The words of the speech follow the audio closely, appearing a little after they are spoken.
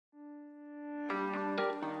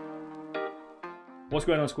What's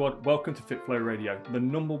going on, squad? Welcome to FitFlow Radio, the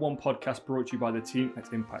 #1 podcast brought to you by the team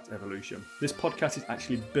at Impact Evolution. This podcast is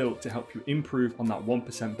actually built to help you improve on that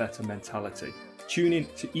 1% better mentality. Tune in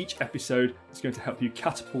to each episode. It's going to help you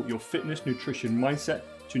catapult your fitness, nutrition mindset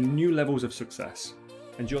to new levels of success.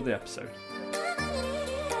 Enjoy the episode.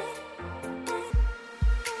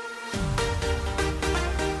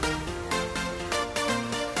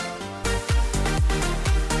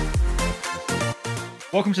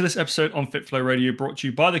 Welcome to this episode on FitFlow Radio, brought to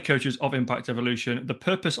you by the coaches of Impact Evolution. The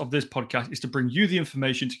purpose of this podcast is to bring you the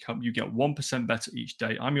information to help you get 1% better each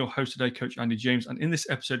day. I'm your host today, Coach Andy James, and in this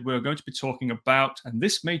episode, we're going to be talking about, and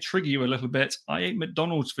this may trigger you a little bit, I ate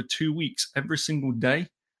McDonald's for 2 weeks every single day,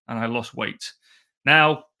 and I lost weight.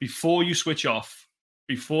 Now, before you switch off,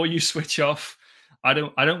 I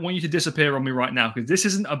don't want you to disappear on me right now, because this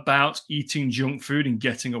isn't about eating junk food and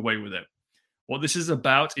getting away with it. What this is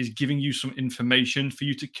about is giving you some information for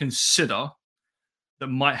you to consider that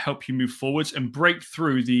might help you move forwards and break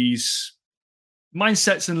through these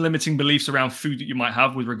mindsets and limiting beliefs around food that you might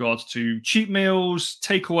have with regards to cheat meals,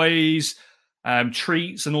 takeaways,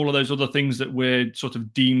 treats, and all of those other things that we're sort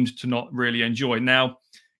of deemed to not really enjoy. Now,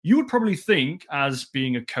 you would probably think, as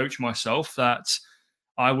being a coach myself, that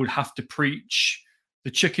I would have to preach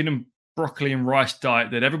the chicken and broccoli and rice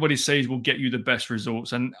diet that everybody says will get you the best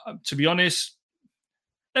results. And to be honest,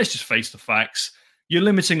 let's just face the facts. You're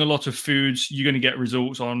limiting a lot of foods. You're going to get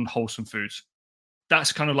results on wholesome foods.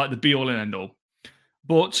 That's kind of like the be all and end all.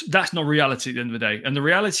 But that's not reality at the end of the day. And the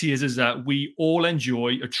reality is that we all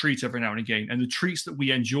enjoy a treat every now and again. And the treats that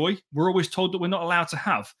we enjoy, we're always told that we're not allowed to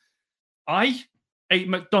have. I ate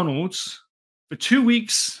McDonald's for 2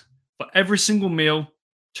 weeks for every single meal,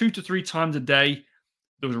 2 to 3 times a day.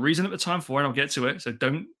 There was a reason at the time for it, and I'll get to it. So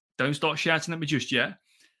don't start shouting at me just yet.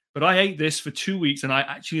 But I ate this for 2 weeks, and I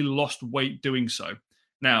actually lost weight doing so.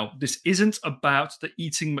 Now, this isn't about the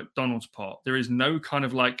eating McDonald's part. There is no kind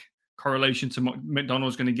of like correlation to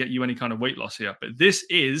McDonald's going to get you any kind of weight loss here. But this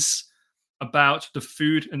is about the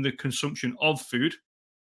food and the consumption of food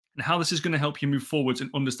and how this is going to help you move forwards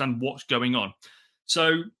and understand what's going on.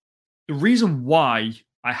 So the reason why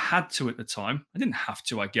I had to at the time, I didn't have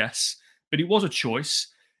to, I guess, but it was a choice,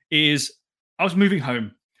 is I was moving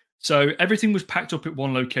home. So everything was packed up at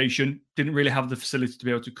one location, didn't really have the facility to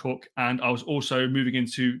be able to cook. And I was also moving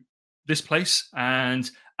into this place. And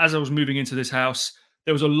as I was moving into this house,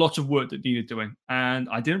 there was a lot of work that needed doing. And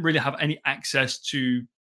I didn't really have any access to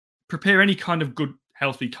prepare any kind of good,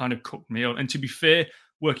 healthy kind of cooked meal. And to be fair,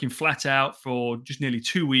 working flat out for just nearly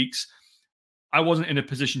 2 weeks, I wasn't in a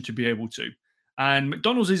position to be able to. And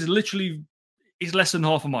McDonald's is less than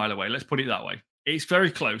half a mile away. Let's put it that way. It's very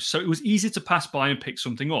close. So it was easy to pass by and pick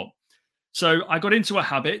something up. So I got into a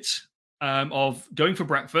habit of going for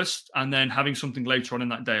breakfast and then having something later on in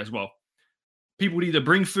that day as well. People would either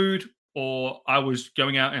bring food or I was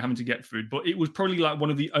going out and having to get food. But it was probably like one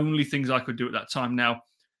of the only things I could do at that time. Now,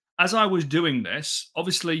 as I was doing this,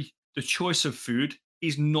 obviously the choice of food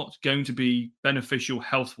is not going to be beneficial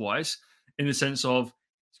health-wise, in the sense of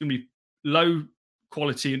it's going to be low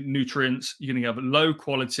quality nutrients. You're going to have low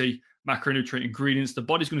quality macronutrient ingredients. The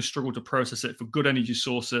body's going to struggle to process it for good energy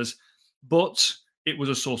sources, but it was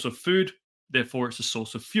a source of food, therefore it's a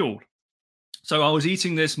source of fuel. So I was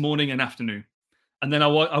eating this morning and afternoon, and then I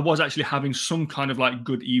was actually having some kind of like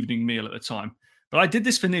good evening meal at the time. But I did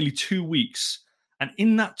this for nearly 2 weeks, and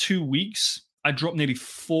in that 2 weeks, I dropped nearly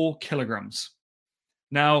 4 kilograms.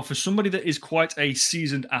 Now, for somebody that is quite a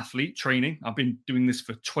seasoned athlete training, I've been doing this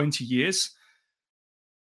for 20 years,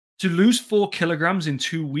 to lose 4 kilograms in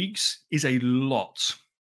 2 weeks is a lot.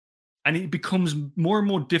 And it becomes more and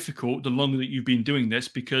more difficult the longer that you've been doing this,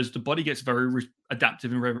 because the body gets very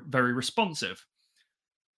adaptive and very responsive.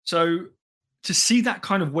 So to see that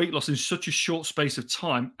kind of weight loss in such a short space of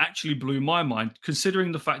time actually blew my mind,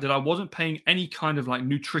 considering the fact that I wasn't paying any kind of like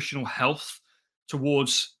nutritional health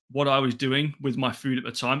towards what I was doing with my food at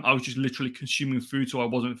the time. I was just literally consuming food so I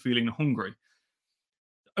wasn't feeling hungry.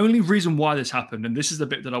 Only reason why this happened, and this is the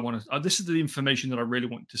bit that I want to, this is the information that I really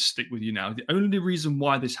want to stick with you now. The only reason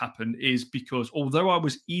why this happened is because although I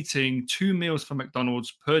was eating 2 meals from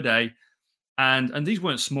McDonald's per day, and these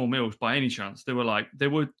weren't small meals by any chance, they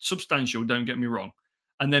were substantial, don't get me wrong.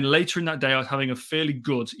 And then later in that day, I was having a fairly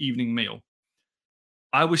good evening meal.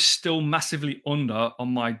 I was still massively under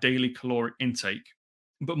on my daily caloric intake,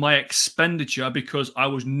 but my expenditure, because I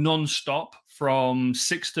was non-stop from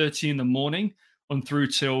 6:30 in the morning on through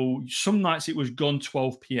till some nights it was gone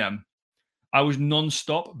 12 p.m. I was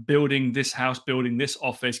non-stop building this house, building this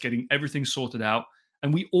office, getting everything sorted out.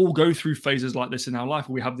 And we all go through phases like this in our life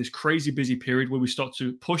where we have this crazy busy period where we start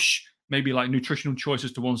to push maybe like nutritional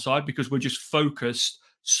choices to one side because we're just focused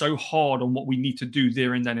so hard on what we need to do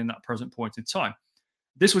there and then in that present point in time.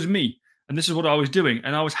 This was me, and this is what I was doing.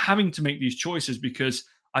 And I was having to make these choices because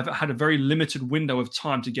I've had a very limited window of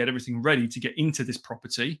time to get everything ready to get into this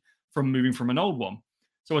property from moving from an old one.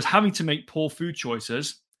 So I was having to make poor food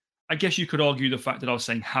choices. I guess you could argue the fact that I was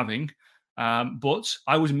saying having, but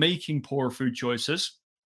I was making poorer food choices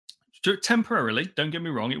temporarily. Don't get me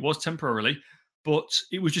wrong, it was temporarily, but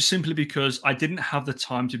it was just simply because I didn't have the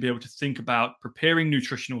time to be able to think about preparing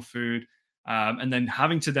nutritional food and then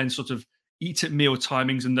having to then sort of eat at meal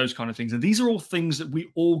timings and those kind of things. And these are all things that we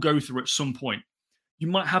all go through at some point. You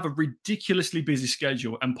might have a ridiculously busy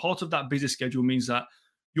schedule, and part of that busy schedule means that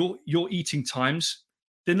your eating times,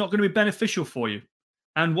 they're not going to be beneficial for you.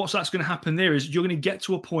 And what's that's going to happen there is you're going to get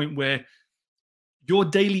to a point where your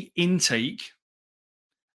daily intake,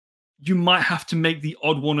 you might have to make the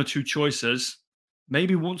odd one or two choices,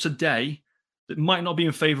 maybe once a day, that might not be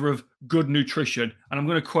in favor of good nutrition. And I'm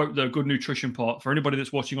going to quote the good nutrition part for anybody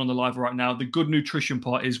that's watching on the live right now. The good nutrition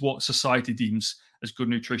part is what society deems as good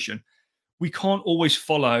nutrition. We can't always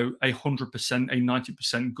follow 100%, a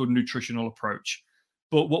 90% good nutritional approach.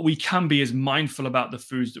 But what we can be is mindful about the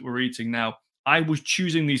foods that we're eating. Now, I was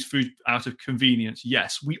choosing these foods out of convenience.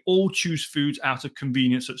 Yes, we all choose foods out of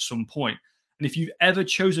convenience at some point. And if you've ever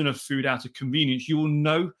chosen a food out of convenience, you will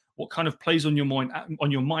know what kind of plays on your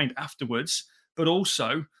mind afterwards. But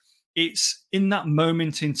also, it's in that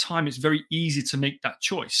moment in time, it's very easy to make that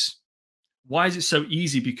choice. Why is it so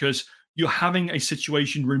easy? Because you're having a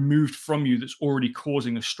situation removed from you that's already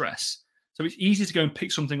causing a stress. So it's easy to go and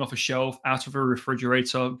pick something off a shelf, out of a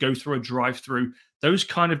refrigerator, go through a drive-through. Those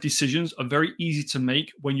kind of decisions are very easy to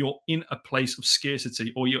make when you're in a place of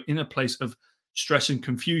scarcity or you're in a place of stress and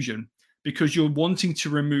confusion because you're wanting to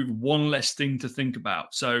remove one less thing to think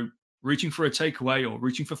about. So reaching for a takeaway or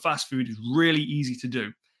reaching for fast food is really easy to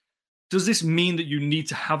do. Does this mean that you need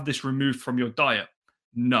to have this removed from your diet?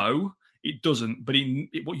 No, it doesn't. But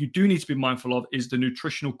what you do need to be mindful of is the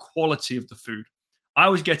nutritional quality of the food. I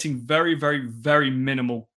was getting very, very, very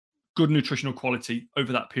minimal good nutritional quality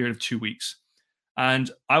over that period of 2 weeks. And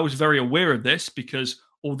I was very aware of this because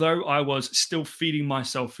although I was still feeding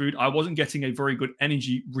myself food, I wasn't getting a very good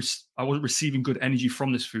energy. I wasn't receiving good energy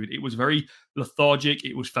from this food. It was very lethargic.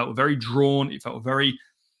 It felt very drawn. It felt very...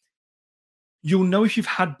 You'll know if you've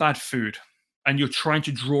had bad food and you're trying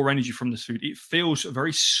to draw energy from this food. It feels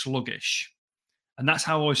very sluggish. And that's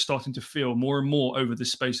how I was starting to feel more and more over the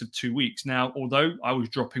space of 2 weeks. Now, although I was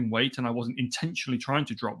dropping weight and I wasn't intentionally trying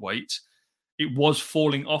to drop weight, it was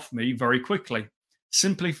falling off me very quickly,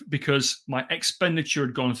 simply because my expenditure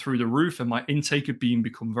had gone through the roof and my intake had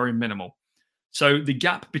become very minimal. So the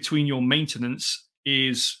gap between your maintenance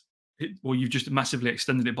is, well, you've just massively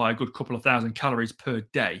extended it by a good couple of thousand calories per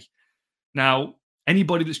day. Now,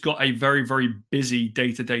 anybody that's got a very, very busy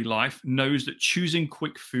day-to-day life knows that choosing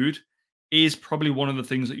quick food is probably one of the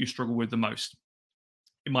things that you struggle with the most.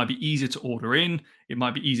 It might be easier to order in. It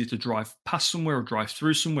might be easier to drive past somewhere or drive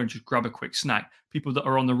through somewhere and just grab a quick snack. People that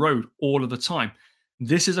are on the road all of the time.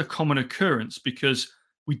 This is a common occurrence because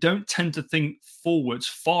we don't tend to think forwards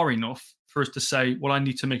far enough for us to say, well, I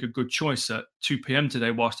need to make a good choice at 2 p.m.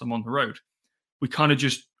 today whilst I'm on the road. We kind of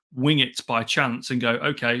just wing it by chance and go,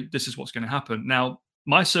 okay, this is what's going to happen. Now,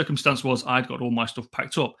 my circumstance was I'd got all my stuff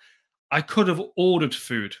packed up. I could have ordered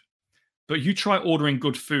food. But you try ordering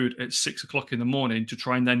good food at 6 o'clock in the morning to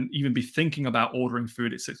try and then even be thinking about ordering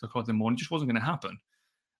food at 6 o'clock in the morning, just wasn't going to happen.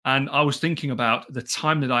 And I was thinking about the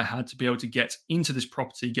time that I had to be able to get into this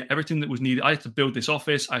property, get everything that was needed. I had to build this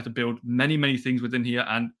office. I had to build many, many things within here.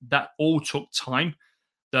 And that all took time.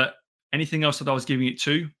 That anything else that I was giving it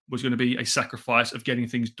to was going to be a sacrifice of getting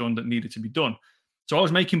things done that needed to be done. So I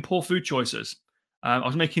was making poor food choices. I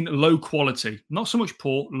was making low quality, not so much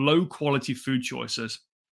poor, low quality food choices.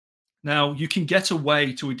 Now, you can get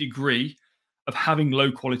away to a degree of having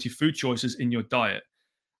low quality food choices in your diet.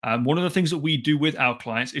 One of the things that we do with our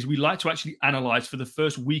clients is we like to actually analyze for the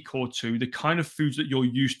first week or two the kind of foods that you're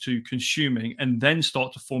used to consuming and then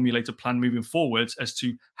start to formulate a plan moving forwards as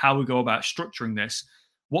to how we go about structuring this.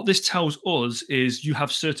 What this tells us is you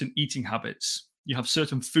have certain eating habits. You have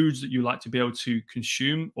certain foods that you like to be able to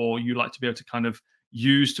consume or you like to be able to kind of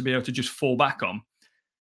use to be able to just fall back on.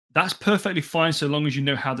 That's perfectly fine so long as you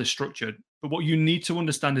know how they're structured. But what you need to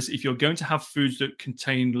understand is if you're going to have foods that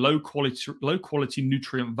contain low quality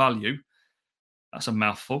nutrient value, that's a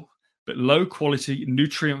mouthful, but low quality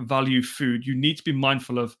nutrient value food, you need to be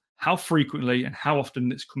mindful of how frequently and how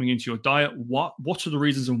often it's coming into your diet. What are the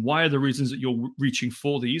reasons and why are the reasons that you're reaching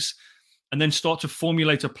for these? And then start to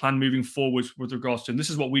formulate a plan moving forward with regards to, and this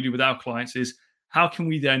is what we do with our clients, is how can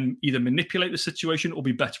we then either manipulate the situation or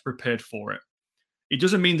be better prepared for it? It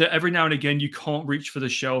doesn't mean that every now and again you can't reach for the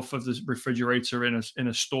shelf of the refrigerator in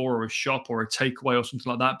a store or a shop or a takeaway or something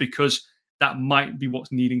like that, because that might be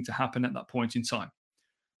what's needing to happen at that point in time.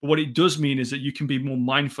 But what it does mean is that you can be more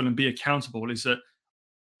mindful and be accountable. Is that,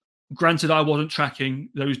 granted, I wasn't tracking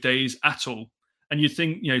those days at all. And you'd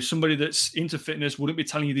think, somebody that's into fitness wouldn't be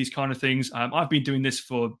telling you these kind of things. I've been doing this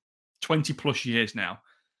for 20 plus years now.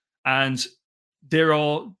 And there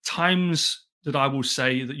are times that I will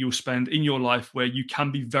say that you'll spend in your life where you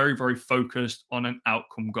can be very, very focused on an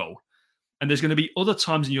outcome goal. And there's going to be other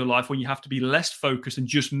times in your life when you have to be less focused and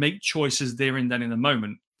just make choices there and then in the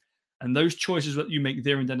moment. And those choices that you make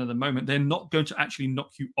there and then in the moment, they're not going to actually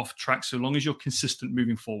knock you off track so long as you're consistent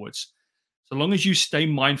moving forwards. So long as you stay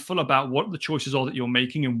mindful about what the choices are that you're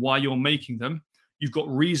making and why you're making them, you've got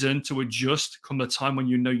reason to adjust come the time when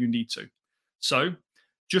you know you need to. So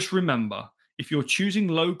just remember, if you're choosing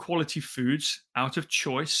low quality foods out of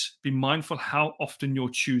choice, be mindful how often you're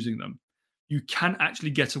choosing them. You can actually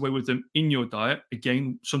get away with them in your diet.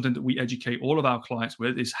 Again, something that we educate all of our clients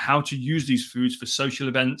with is how to use these foods for social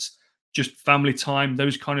events, just family time,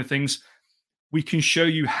 those kind of things. We can show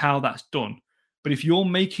you how that's done. But if you're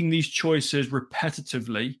making these choices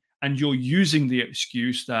repetitively and you're using the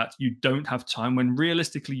excuse that you don't have time, when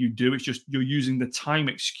realistically you do, it's just you're using the time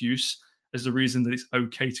excuse as the reason that it's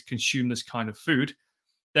okay to consume this kind of food,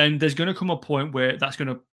 then there's going to come a point where that's going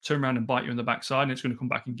to turn around and bite you in the backside, and it's going to come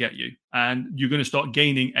back and get you. And you're going to start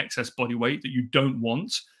gaining excess body weight that you don't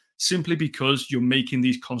want simply because you're making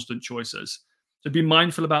these constant choices. So be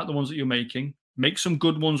mindful about the ones that you're making. Make some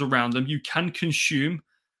good ones around them. You can consume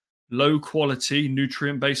low quality,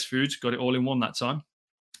 nutrient-based foods. Got it all in one that time.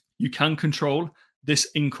 You can control this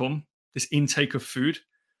intake of food,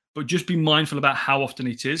 but just be mindful about how often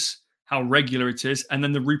it is, how regular it is, and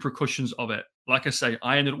then the repercussions of it. Like I say,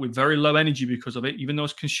 I ended up with very low energy because of it. Even though I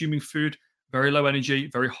was consuming food, very low energy,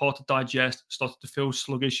 very hard to digest, started to feel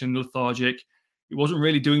sluggish and lethargic. It wasn't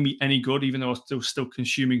really doing me any good, even though I was still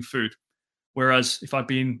consuming food. Whereas if I'd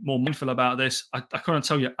been more mindful about this, I can't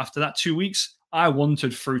tell you, after that 2 weeks, I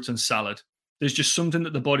wanted fruit and salad. There's just something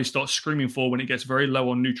that the body starts screaming for when it gets very low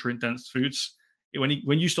on nutrient-dense foods.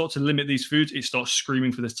 When you start to limit these foods, it starts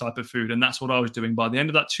screaming for this type of food. And that's what I was doing. By the end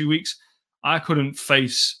of that 2 weeks, I couldn't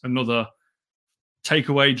face another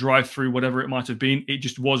takeaway, drive-through, whatever it might have been. It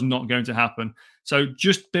just was not going to happen. So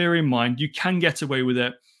just bear in mind, you can get away with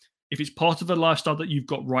it. If it's part of a lifestyle that you've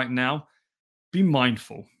got right now, be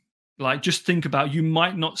mindful. Like, just think about, you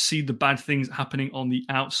might not see the bad things happening on the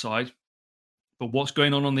outside, but what's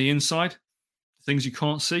going on the inside, the things you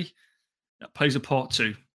can't see, that plays a part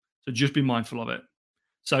too. So just be mindful of it.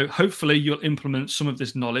 So hopefully you'll implement some of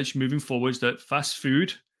this knowledge moving forwards, that fast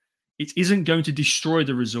food, it isn't going to destroy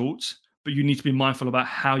the results, but you need to be mindful about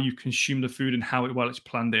how you consume the food and how it's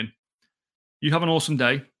planned in. You have an awesome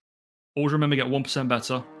day. Always remember, get 1%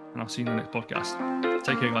 better, and I'll see you in the next podcast.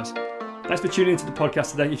 Take care, guys. Thanks for tuning into the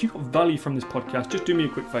podcast today. If you got value from this podcast, just do me a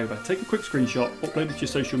quick favor. Take a quick screenshot, upload it to your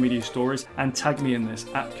social media stories, and tag me in this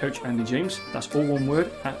at Coach Andy James. That's all one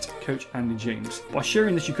word, at Coach Andy James. By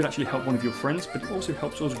sharing this, you could actually help one of your friends, but it also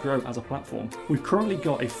helps us grow as a platform. We've currently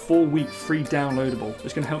got a 4-week free downloadable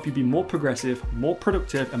that's going to help you be more progressive, more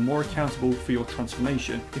productive, and more accountable for your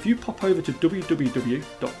transformation. If you pop over to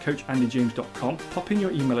www.coachandyjames.com, pop in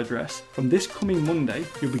your email address, from this coming Monday,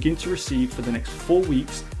 you'll begin to receive for the next 4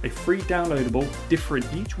 weeks a free downloadable, different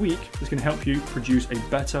each week, that's going to help you produce a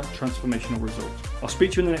better transformational result. I'll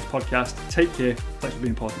speak to you in the next podcast. Take care. Thanks for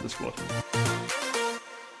being part of the squad.